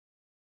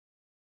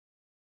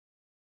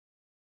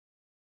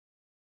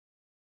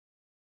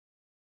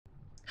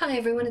Hi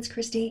everyone, it's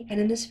Kristi,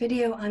 and in this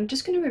video I'm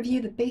just going to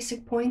review the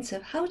basic points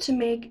of how to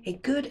make a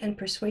good and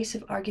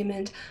persuasive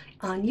argument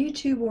on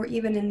YouTube or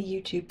even in the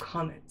YouTube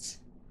comments.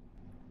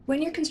 When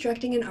you're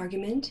constructing an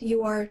argument,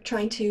 you are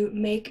trying to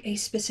make a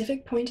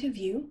specific point of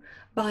view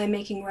by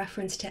making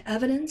reference to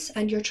evidence,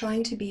 and you're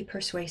trying to be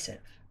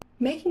persuasive.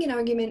 Making an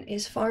argument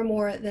is far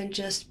more than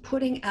just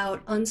putting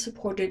out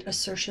unsupported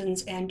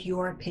assertions and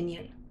your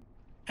opinion.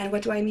 And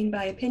what do I mean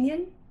by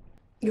opinion?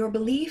 Your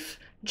belief,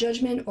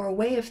 judgment, or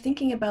way of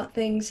thinking about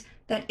things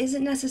that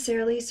isn't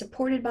necessarily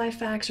supported by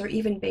facts or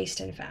even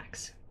based in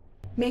facts.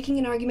 Making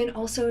an argument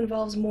also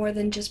involves more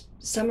than just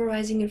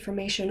summarizing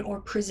information or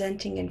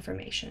presenting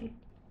information.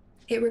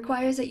 It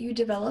requires that you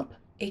develop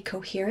a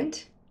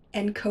coherent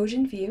and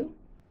cogent view,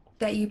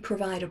 that you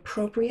provide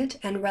appropriate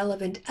and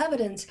relevant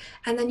evidence,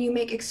 and then you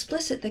make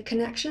explicit the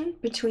connection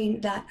between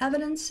that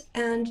evidence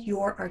and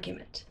your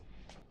argument.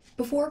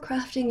 Before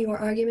crafting your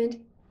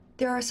argument,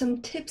 there are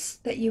some tips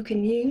that you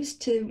can use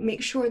to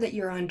make sure that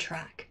you're on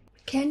track.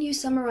 Can you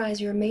summarize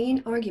your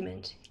main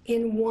argument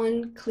in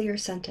one clear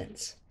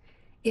sentence?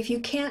 If you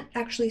can't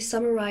actually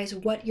summarize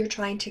what you're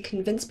trying to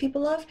convince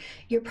people of,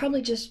 you're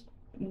probably just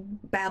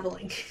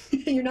babbling.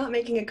 You're not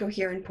making a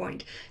coherent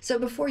point. So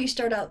before you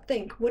start out,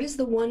 think, what is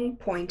the one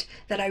point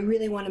that I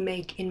really want to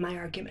make in my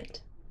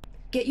argument?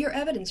 Get your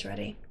evidence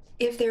ready.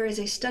 If there is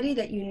a study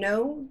that you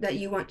know that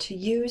you want to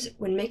use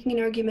when making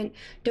an argument,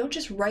 don't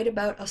just write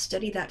about a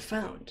study that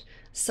found.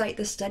 Cite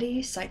the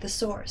study, cite the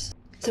source.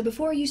 So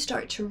before you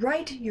start to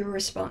write your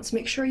response,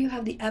 make sure you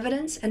have the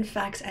evidence and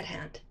facts at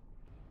hand.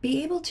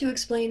 Be able to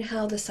explain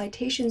how the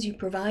citations you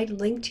provide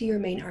link to your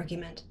main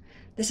argument.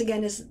 This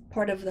again is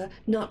part of the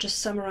not just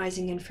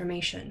summarizing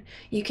information.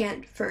 You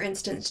can't, for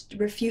instance,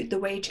 refute the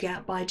wage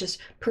gap by just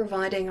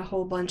providing a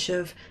whole bunch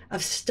of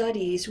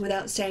studies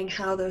without saying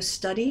how those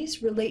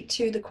studies relate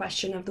to the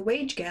question of the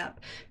wage gap,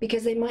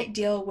 because they might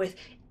deal with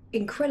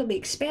incredibly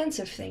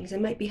expansive things. They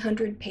might be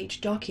 100-page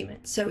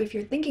documents. So if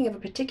you're thinking of a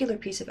particular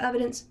piece of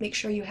evidence, make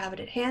sure you have it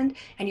at hand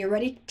and you're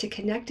ready to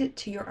connect it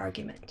to your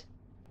argument.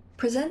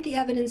 Present the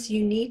evidence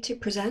you need to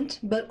present,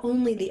 but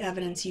only the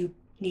evidence you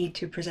need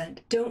to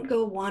present. Don't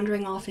go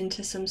wandering off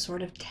into some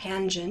sort of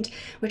tangent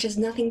which has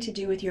nothing to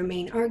do with your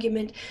main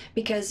argument,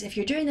 because if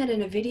you're doing that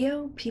in a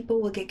video,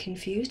 people will get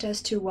confused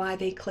as to why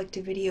they clicked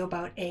a video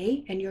about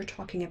A and you're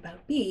talking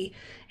about B.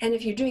 And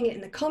if you're doing it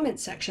in the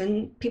comments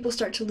section, people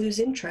start to lose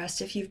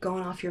interest if you've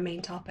gone off your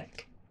main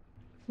topic.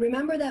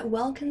 Remember that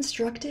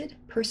well-constructed,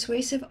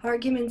 persuasive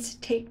arguments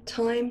take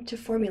time to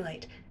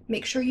formulate.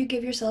 Make sure you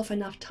give yourself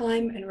enough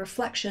time and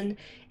reflection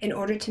in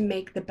order to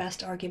make the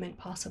best argument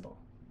possible.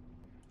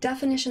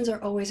 Definitions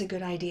are always a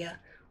good idea.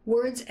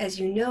 Words, as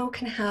you know,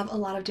 can have a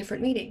lot of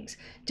different meanings.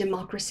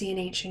 Democracy in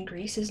ancient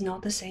Greece is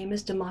not the same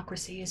as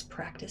democracy as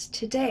practiced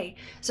today.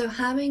 So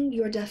having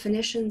your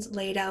definitions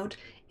laid out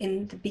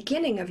in the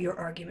beginning of your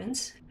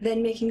arguments,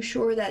 then making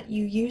sure that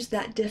you use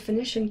that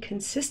definition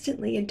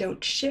consistently and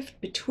don't shift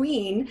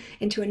between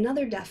into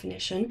another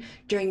definition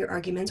during your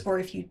arguments, or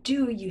if you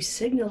do, you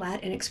signal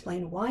that and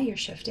explain why you're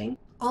shifting.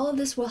 All of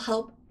this will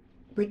help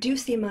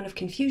reduce the amount of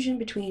confusion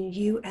between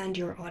you and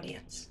your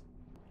audience.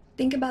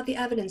 Think about the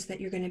evidence that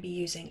you're going to be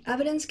using.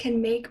 Evidence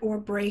can make or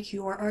break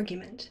your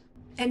argument.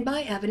 And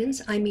by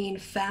evidence, I mean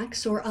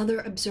facts or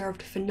other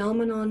observed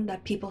phenomenon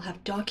that people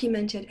have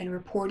documented and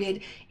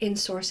reported in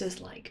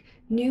sources like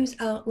news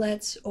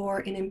outlets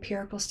or in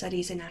empirical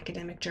studies in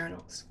academic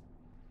journals.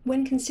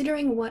 When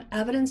considering what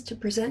evidence to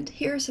present,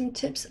 here are some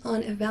tips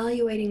on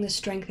evaluating the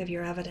strength of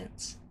your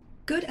evidence.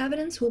 Good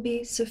evidence will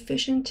be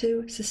sufficient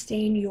to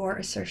sustain your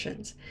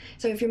assertions.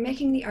 So if you're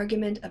making the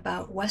argument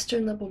about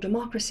Western liberal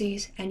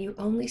democracies and you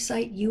only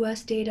cite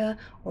US data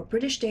or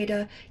British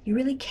data, you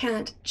really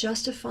can't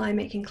justify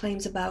making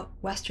claims about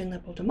Western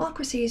liberal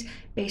democracies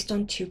based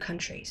on two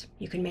countries.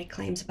 You can make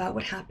claims about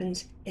what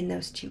happens in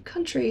those two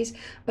countries,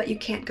 but you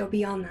can't go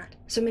beyond that.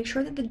 So make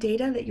sure that the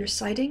data that you're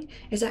citing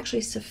is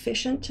actually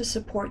sufficient to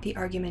support the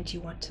argument you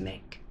want to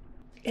make.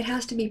 It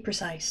has to be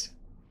precise.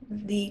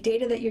 The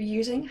data that you're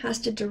using has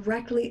to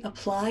directly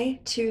apply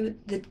to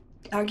the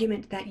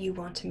argument that you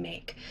want to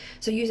make.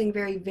 So using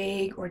very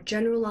vague or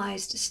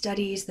generalized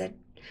studies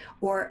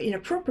or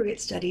inappropriate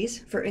studies,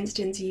 for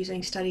instance,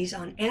 using studies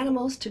on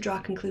animals to draw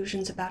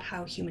conclusions about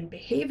how human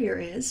behavior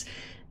is,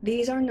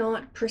 these are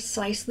not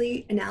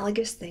precisely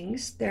analogous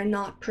things. They're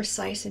not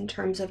precise in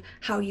terms of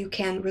how you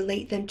can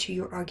relate them to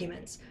your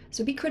arguments.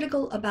 So be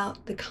critical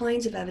about the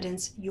kinds of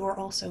evidence you're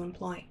also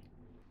employing.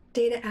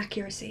 Data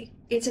accuracy.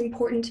 It's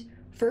important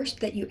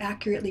first, that you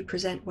accurately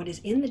present what is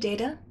in the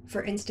data,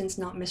 for instance,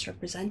 not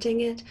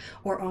misrepresenting it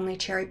or only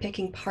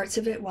cherry-picking parts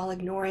of it while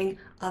ignoring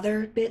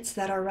other bits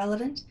that are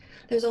relevant.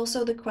 There's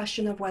also the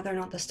question of whether or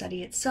not the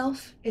study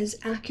itself is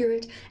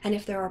accurate, and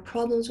if there are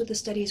problems with the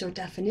studies or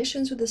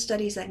definitions with the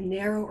studies that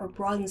narrow or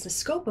broadens the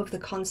scope of the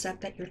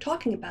concept that you're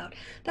talking about.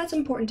 That's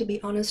important to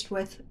be honest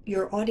with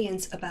your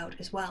audience about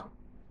as well.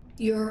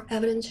 Your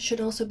evidence should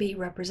also be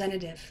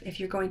representative. If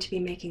you're going to be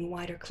making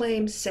wider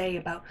claims, say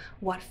about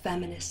what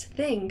feminists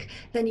think,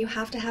 then you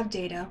have to have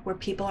data where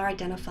people are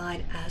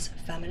identified as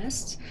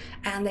feminists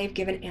and they've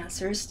given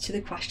answers to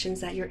the questions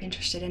that you're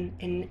interested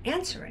in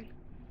answering.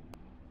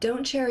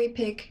 Don't cherry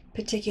pick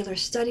particular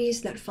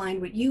studies that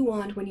find what you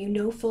want when you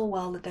know full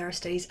well that there are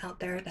studies out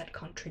there that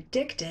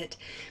contradict it,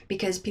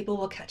 because people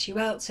will catch you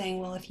out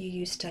saying, well, if you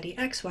use study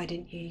X, why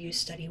didn't you use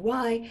study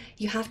Y?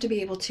 You have to be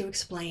able to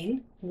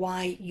explain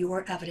why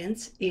your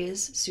evidence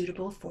is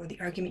suitable for the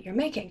argument you're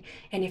making.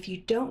 And if you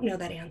don't know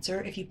that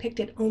answer, if you picked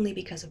it only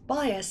because of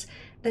bias,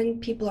 then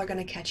people are going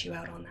to catch you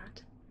out on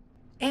that.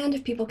 And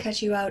if people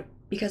catch you out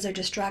because they're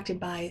distracted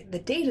by the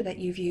data that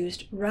you've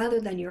used rather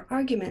than your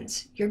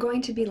arguments, you're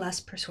going to be less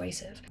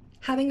persuasive.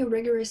 Having a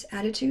rigorous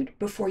attitude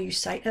before you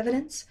cite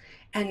evidence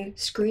and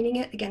screening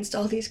it against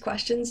all these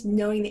questions,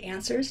 knowing the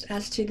answers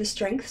as to the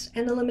strengths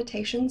and the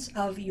limitations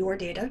of your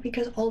data,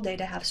 because all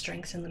data have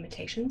strengths and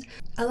limitations,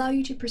 allow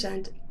you to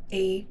present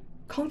a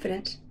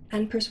confident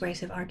and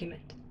persuasive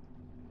argument.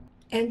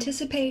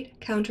 Anticipate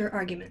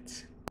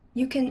counter-arguments.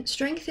 You can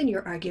strengthen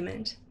your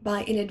argument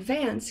by, in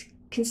advance,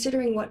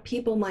 considering what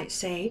people might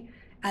say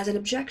as an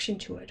objection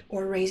to it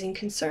or raising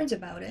concerns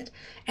about it.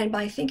 And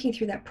by thinking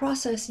through that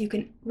process, you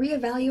can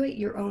reevaluate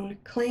your own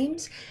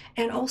claims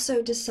and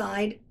also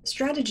decide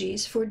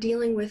strategies for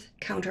dealing with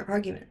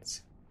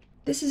counter-arguments.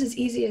 This is as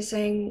easy as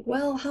saying,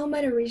 well, how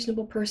might a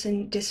reasonable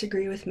person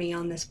disagree with me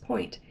on this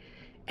point?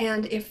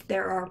 And if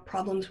there are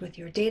problems with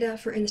your data,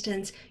 for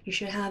instance, you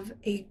should have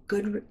a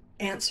good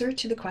answer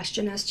to the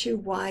question as to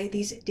why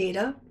these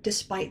data,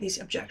 despite these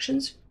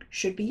objections,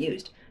 should be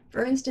used.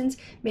 For instance,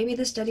 maybe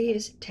the study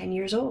is 10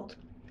 years old,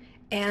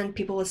 and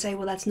people will say,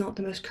 well, that's not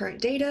the most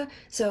current data,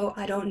 so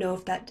I don't know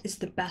if that is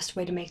the best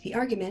way to make the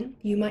argument.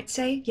 You might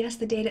say, yes,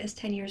 the data is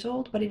 10 years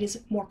old, but it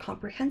is more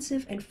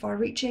comprehensive and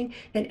far-reaching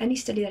than any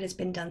study that has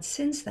been done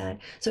since that.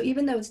 So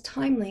even though it's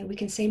timely, we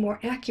can say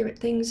more accurate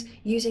things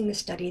using the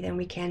study than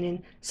we can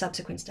in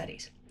subsequent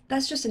studies.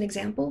 That's just an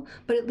example,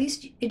 but at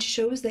least it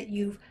shows that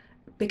you've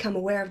become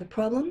aware of the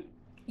problem,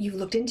 you've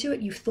looked into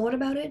it, you've thought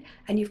about it,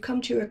 and you've come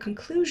to a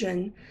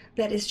conclusion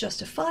that is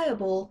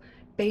justifiable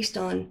based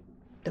on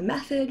the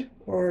method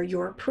or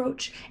your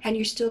approach, and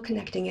you're still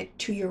connecting it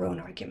to your own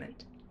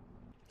argument.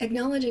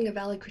 Acknowledging a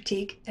valid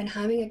critique and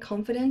having a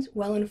confident,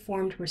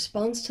 well-informed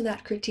response to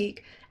that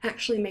critique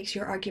actually makes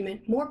your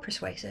argument more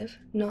persuasive,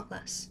 not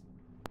less.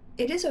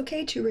 It is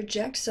okay to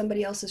reject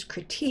somebody else's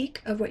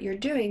critique of what you're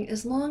doing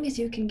as long as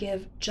you can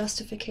give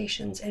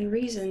justifications and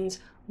reasons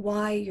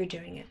why you're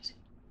doing it.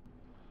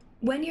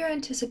 When you're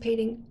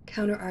anticipating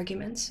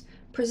counter-arguments,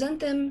 present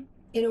them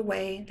in a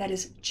way that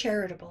is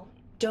charitable.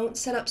 Don't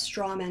set up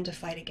straw men to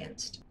fight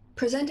against.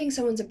 Presenting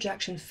someone's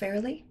objection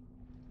fairly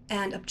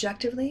and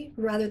objectively,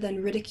 rather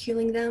than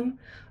ridiculing them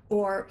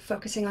or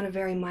focusing on a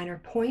very minor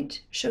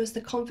point, shows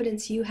the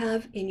confidence you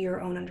have in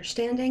your own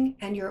understanding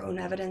and your own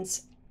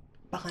evidence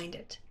behind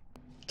it.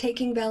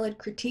 Taking valid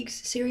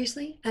critiques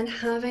seriously and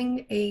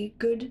having a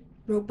good,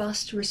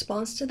 robust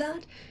response to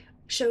that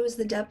shows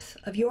the depth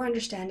of your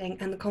understanding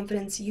and the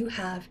confidence you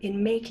have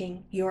in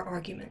making your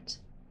argument.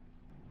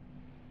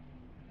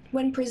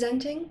 When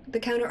presenting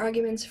the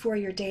counter-arguments for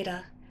your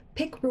data,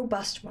 pick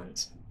robust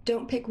ones.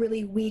 Don't pick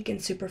really weak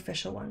and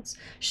superficial ones.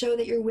 Show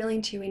that you're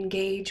willing to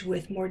engage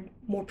with more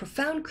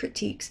profound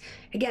critiques,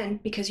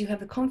 again, because you have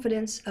the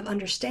confidence of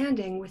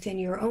understanding within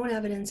your own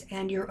evidence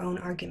and your own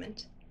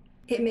argument.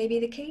 It may be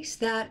the case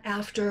that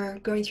after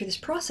going through this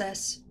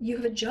process, you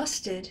have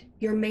adjusted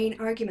your main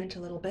argument a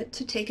little bit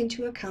to take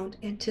into account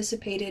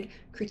anticipated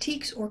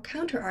critiques or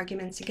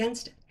counter-arguments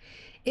against it.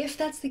 If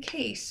that's the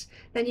case,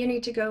 then you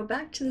need to go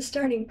back to the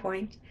starting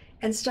point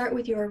and start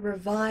with your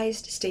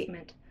revised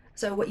statement.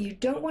 So what you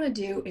don't want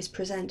to do is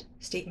present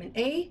statement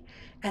A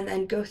and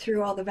then go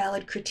through all the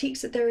valid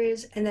critiques that there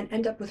is and then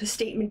end up with a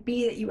statement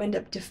B that you end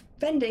up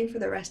defending for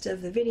the rest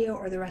of the video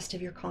or the rest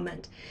of your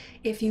comment.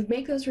 If you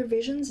make those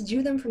revisions,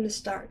 do them from the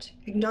start.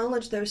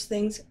 Acknowledge those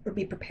things, or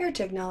be prepared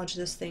to acknowledge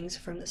those things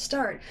from the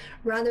start,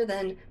 rather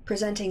than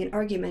presenting an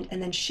argument and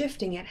then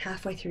shifting it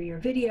halfway through your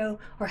video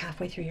or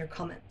halfway through your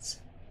comments.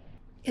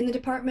 In the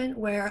department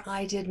where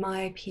I did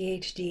my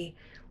PhD,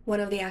 one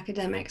of the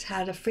academics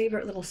had a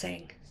favorite little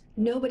saying: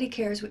 nobody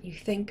cares what you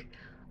think,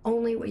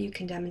 only what you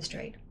can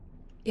demonstrate.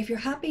 If you're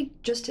happy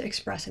just to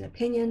express an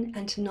opinion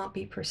and to not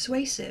be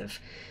persuasive,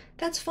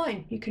 that's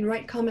fine. You can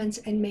write comments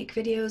and make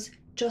videos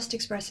just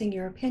expressing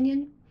your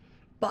opinion.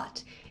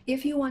 But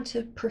if you want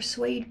to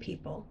persuade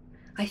people,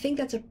 I think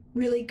that's a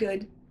really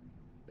good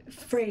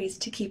phrase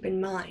to keep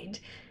in mind.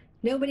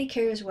 Nobody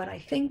cares what I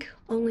think,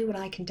 only what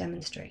I can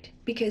demonstrate.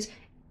 Because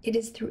it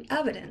is through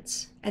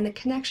evidence and the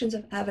connections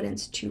of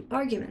evidence to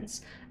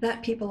arguments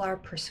that people are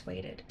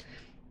persuaded.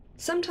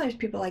 Sometimes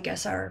people, I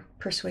guess, are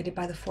persuaded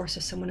by the force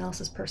of someone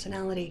else's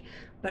personality,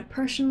 but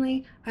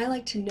personally, I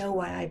like to know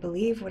why I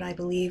believe what I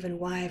believe and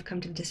why I've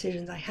come to the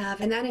decisions I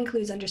have, and that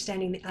includes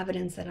understanding the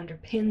evidence that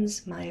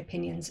underpins my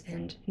opinions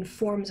and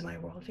informs my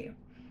worldview.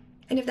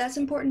 And if that's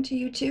important to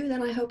you too,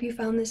 then I hope you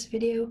found this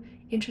video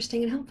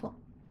interesting and helpful.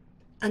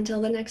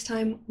 Until the next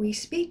time we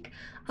speak,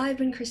 I've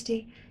been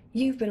Kristi,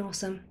 you've been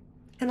awesome,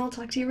 and I'll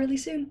talk to you really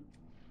soon.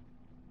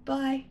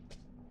 Bye.